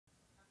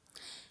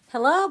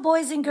Hello,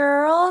 boys and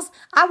girls.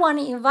 I want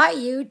to invite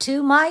you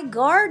to my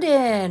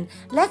garden.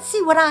 Let's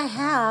see what I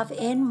have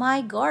in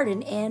my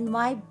garden, in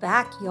my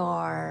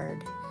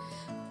backyard.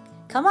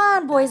 Come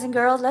on, boys and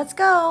girls, let's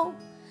go.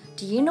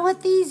 Do you know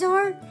what these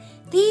are?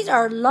 These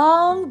are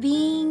long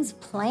beans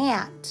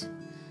plant.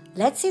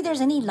 Let's see if there's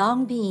any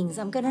long beans.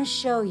 I'm going to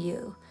show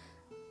you.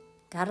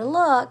 Gotta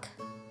look.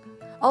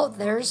 Oh,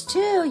 there's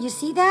two. You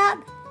see that?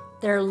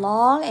 They're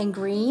long and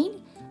green.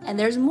 And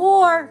there's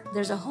more.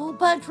 There's a whole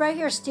bunch right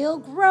here still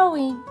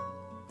growing.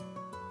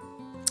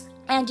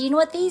 And do you know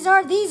what these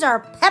are? These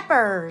are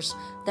peppers.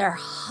 They're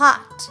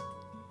hot.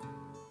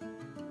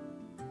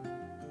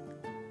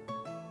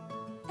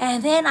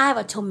 And then I have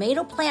a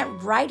tomato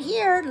plant right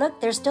here. Look,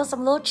 there's still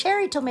some little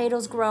cherry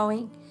tomatoes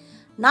growing.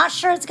 Not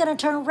sure it's going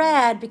to turn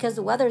red because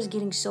the weather is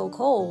getting so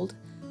cold.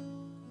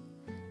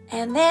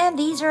 And then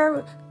these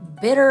are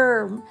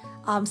bitter,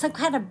 some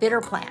kind of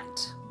bitter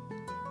plant.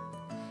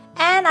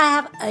 And I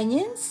have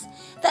onions.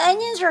 The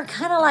onions are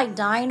kind of like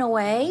dying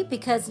away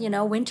because, you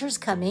know, winter's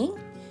coming.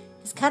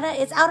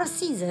 It's out of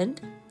season.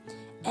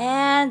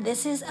 And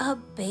this is a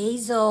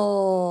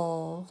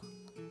basil.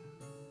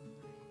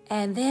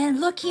 And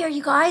then look here,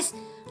 you guys.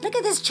 Look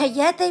at this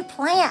chayote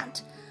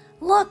plant.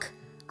 Look,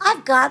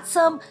 I've got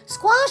some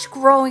squash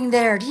growing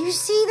there. Do you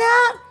see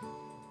that?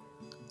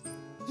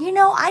 You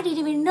know, I didn't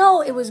even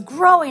know it was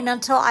growing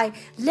until I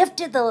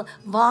lifted the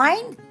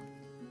vine.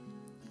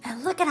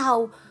 And look at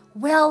how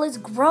well it's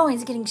growing.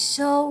 It's getting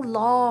so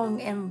long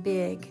and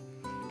big.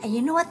 And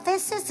you know what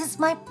this is? This is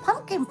my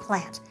pumpkin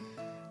plant.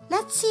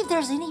 Let's see if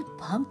there's any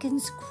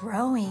pumpkins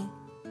growing.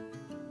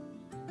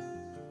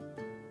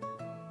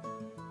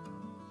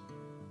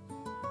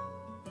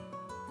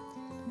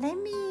 Let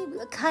me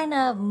kind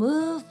of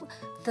move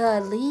the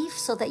leaf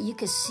so that you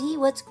can see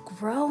what's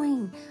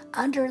growing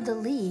under the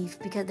leaf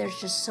because there's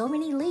just so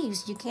many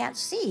leaves you can't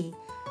see.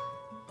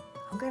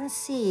 I'm gonna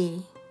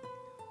see.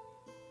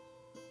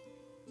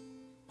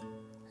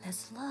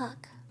 Let's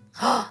look.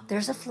 Oh,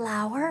 there's a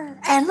flower.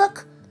 And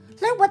look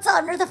what's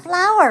under the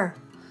flower.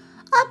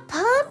 A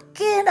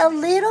pumpkin, a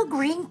little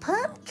green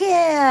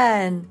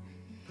pumpkin.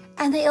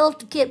 And they'll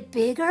get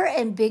bigger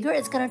and bigger.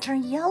 It's going to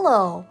turn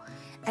yellow.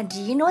 And do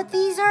you know what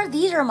these are?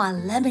 These are my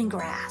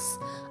lemongrass.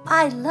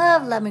 I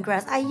love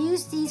lemongrass. I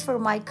use these for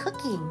my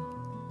cooking.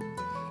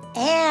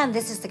 And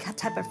this is the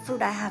type of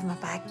fruit I have in my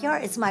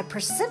backyard. It's my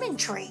persimmon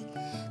tree.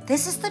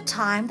 This is the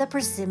time the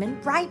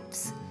persimmon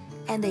ripes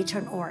and they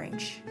turn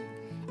orange.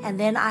 And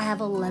then I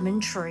have a lemon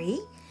tree.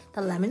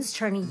 The lemon's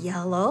turning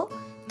yellow.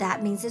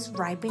 That means it's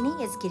ripening.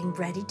 It's getting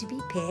ready to be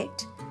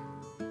picked.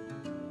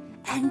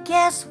 And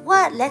guess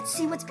what? Let's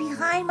see what's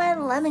behind my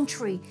lemon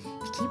tree.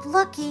 You keep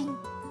looking.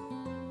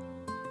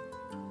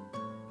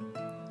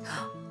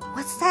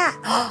 What's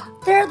that?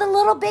 They're the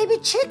little baby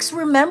chicks.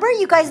 Remember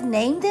you guys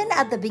named them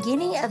at the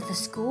beginning of the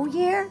school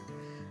year?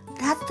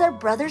 That's their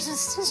brothers and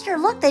sisters.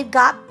 Look, they've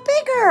got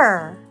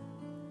bigger.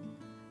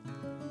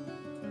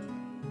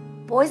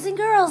 Boys and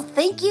girls,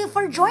 thank you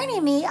for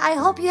joining me. I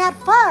hope you had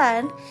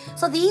fun.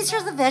 So these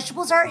are the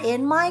vegetables are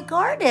in my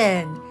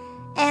garden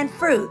and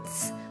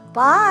fruits.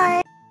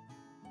 Bye.